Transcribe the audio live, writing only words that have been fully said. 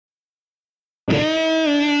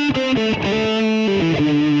The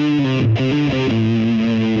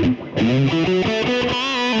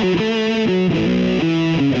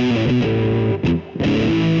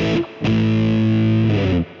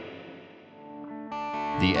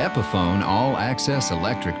Epiphone All-Access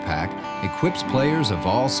Electric Pack equips players of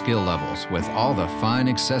all skill levels with all the fine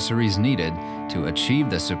accessories needed to achieve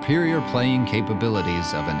the superior playing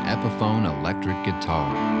capabilities of an Epiphone electric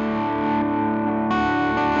guitar.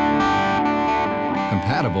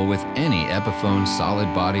 Compatible with any Epiphone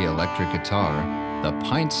solid-body electric guitar, the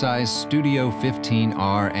pint-sized Studio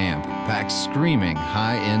 15R amp packs screaming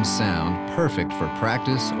high-end sound perfect for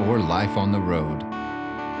practice or life on the road.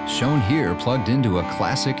 Shown here plugged into a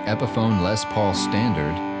classic Epiphone Les Paul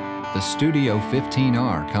standard, the Studio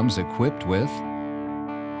 15R comes equipped with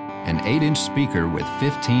an 8-inch speaker with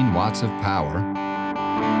 15 watts of power,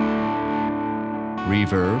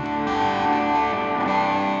 reverb,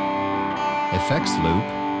 effects loop,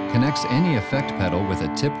 connects any effect pedal with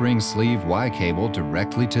a tip ring sleeve Y cable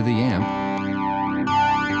directly to the amp,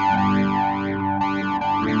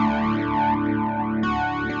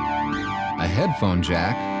 a headphone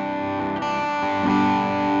jack,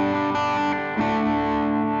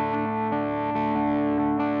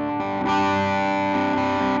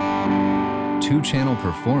 two-channel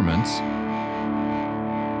performance,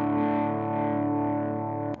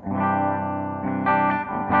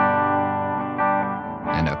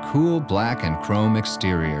 and a cool black and chrome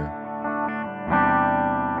exterior.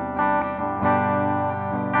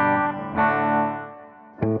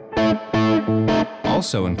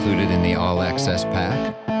 Also included in the All-Access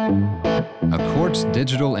pack, a Quartz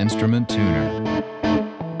digital instrument tuner,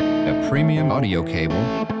 a premium audio cable,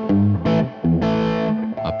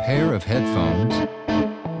 a pair of headphones,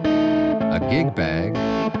 a gig bag,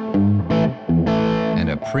 and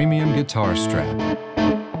a premium guitar strap.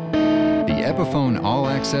 The Epiphone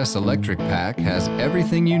All-Access Electric Pack has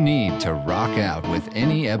everything you need to rock out with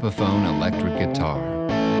any Epiphone electric guitar.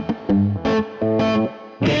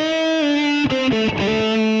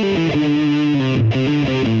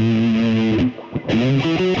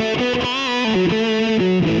 Thank you.